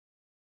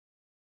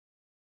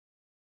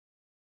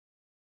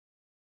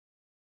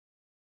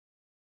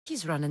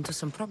he's run into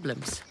some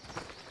problems.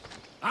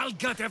 I'll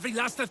gut every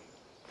last of...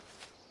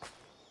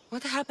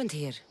 What happened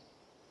here?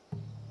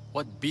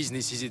 What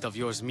business is it of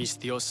yours,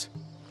 Mistios?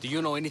 Do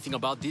you know anything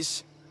about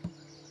this?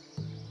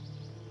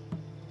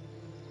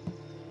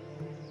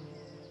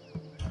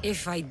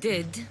 If I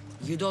did,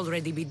 you'd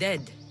already be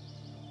dead.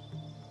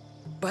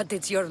 But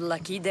it's your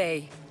lucky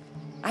day.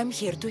 I'm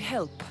here to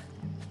help.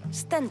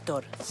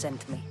 Stentor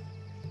sent me.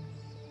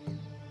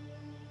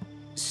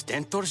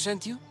 Stentor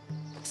sent you?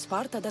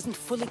 Sparta doesn't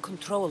fully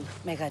control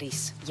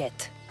Megaris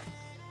yet.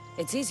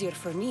 It's easier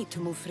for me to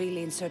move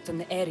freely in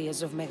certain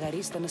areas of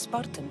Megaris than a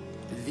Spartan.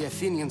 The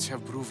Athenians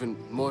have proven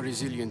more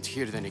resilient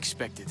here than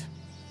expected.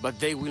 But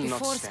they will not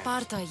Before stand.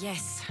 Sparta,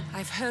 yes.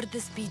 I've heard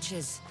the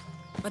speeches.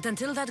 But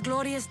until that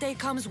glorious day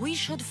comes, we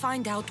should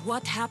find out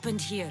what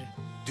happened here.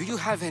 Do you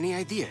have any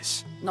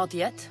ideas? Not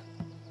yet,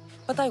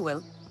 but I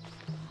will.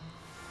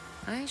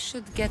 I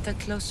should get a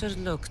closer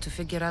look to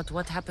figure out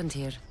what happened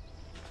here.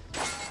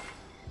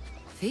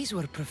 These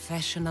were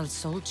professional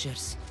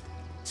soldiers.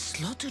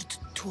 Slaughtered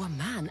to a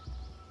man.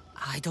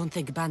 I don't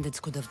think bandits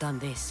could have done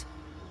this.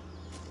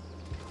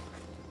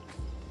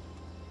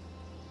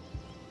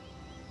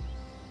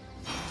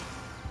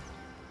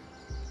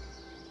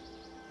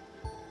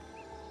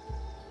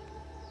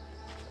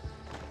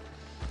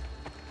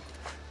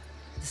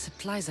 The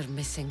supplies are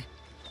missing.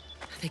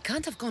 They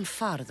can't have gone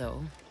far,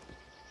 though.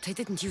 They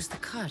didn't use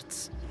the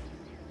carts.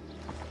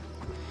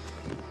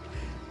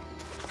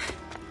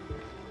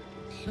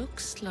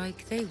 Looks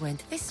like they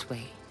went this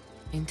way,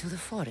 into the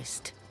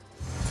forest.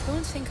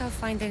 Don't think I'll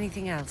find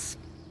anything else.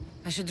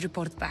 I should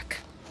report back.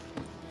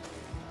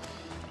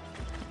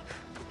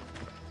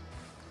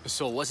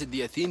 So was it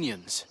the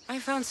Athenians? I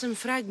found some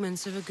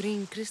fragments of a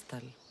green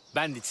crystal.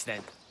 Bandits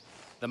then.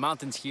 The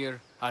mountains here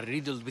are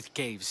riddled with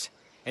caves,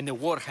 and the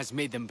war has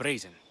made them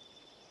brazen.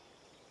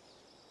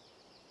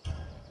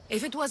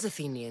 If it was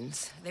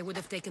Athenians, they would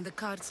have taken the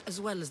carts as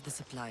well as the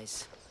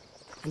supplies.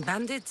 And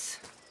bandits,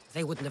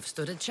 they wouldn't have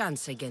stood a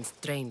chance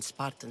against trained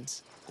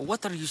Spartans.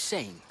 What are you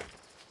saying?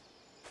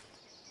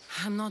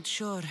 I'm not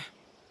sure.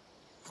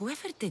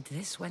 Whoever did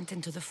this went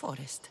into the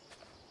forest.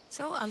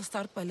 So I'll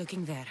start by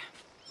looking there.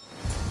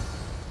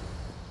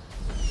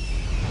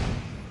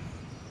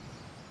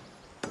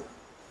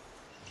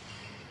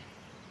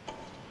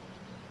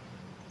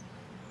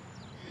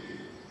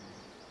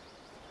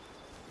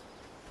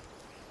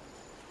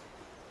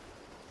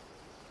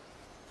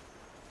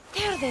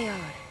 There they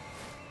are!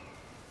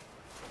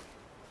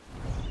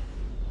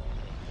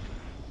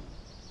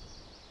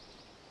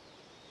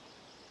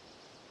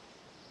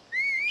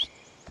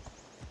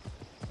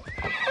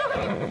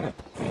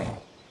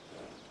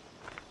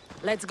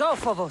 Let's go,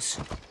 Phobos!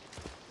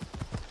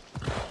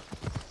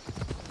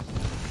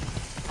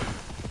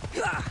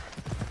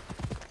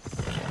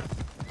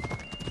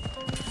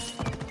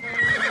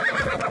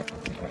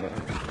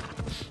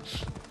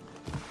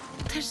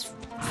 There's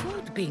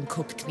food being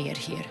cooked near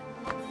here.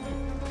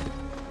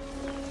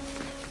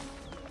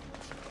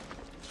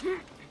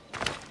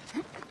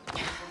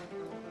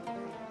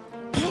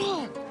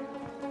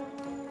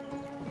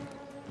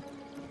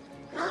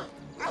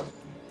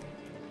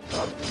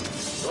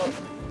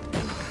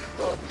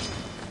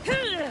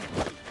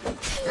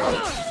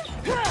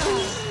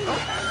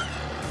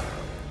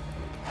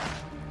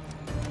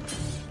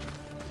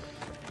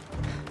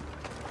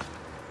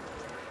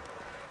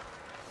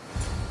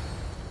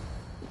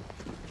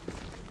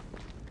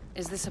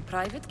 Is this a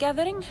private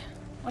gathering?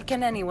 Or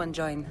can anyone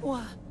join?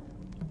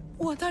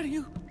 What are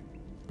you?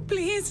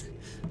 Please!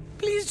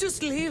 Please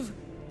just leave!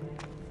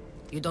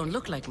 You don't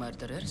look like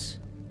murderers.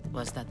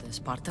 Was that the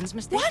Spartans'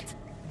 mistake? What?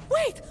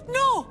 Wait!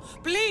 No!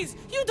 Please!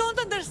 You don't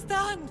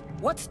understand!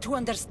 What to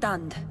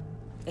understand?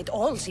 It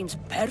all seems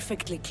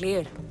perfectly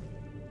clear.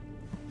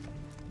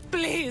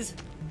 Please!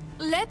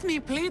 Let me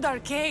plead our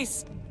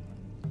case!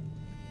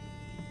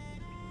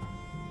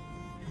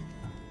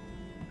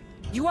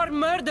 You are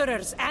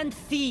murderers and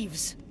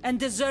thieves, and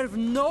deserve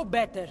no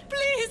better.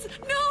 Please!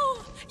 No!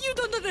 You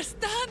don't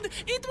understand!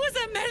 It was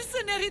a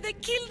mercenary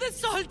that killed the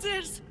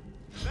soldiers!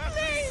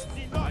 Please!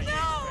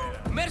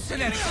 No!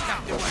 Mercenaries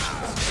attacked the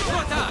Russians,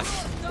 not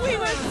us! We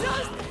were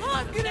just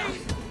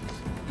hungry!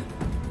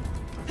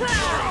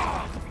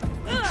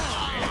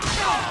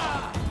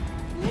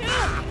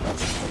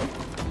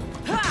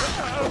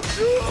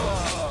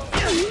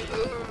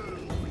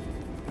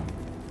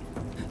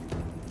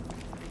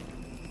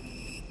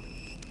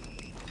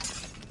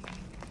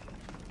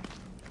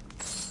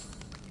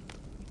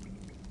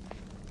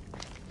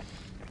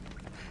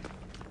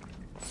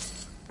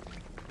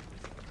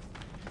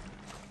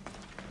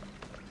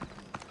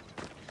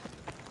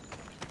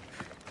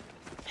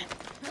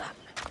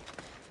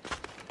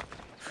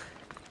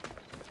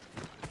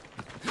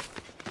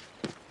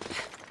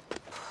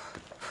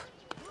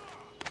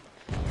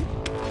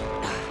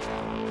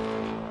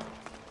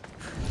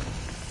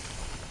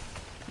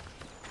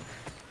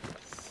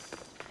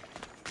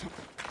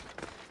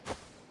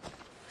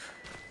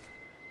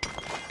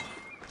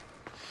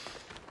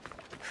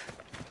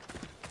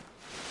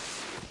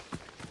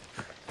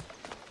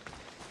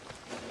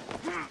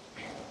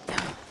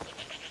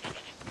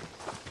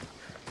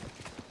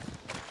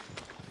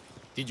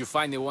 Did you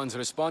find the ones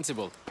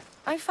responsible?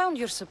 I found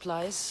your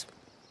supplies,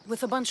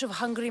 with a bunch of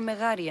hungry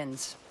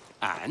Megarians.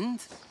 And?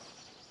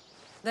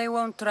 They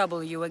won't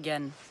trouble you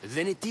again.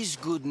 Then it is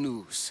good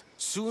news.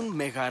 Soon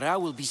Megara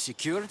will be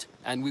secured,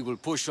 and we will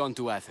push on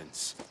to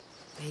Athens.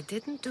 They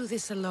didn't do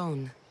this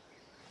alone.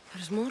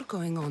 There's more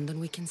going on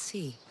than we can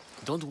see.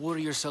 Don't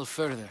worry yourself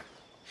further.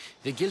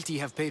 The guilty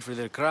have paid for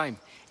their crime,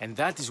 and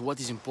that is what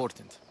is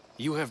important.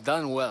 You have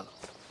done well.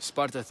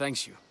 Sparta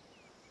thanks you.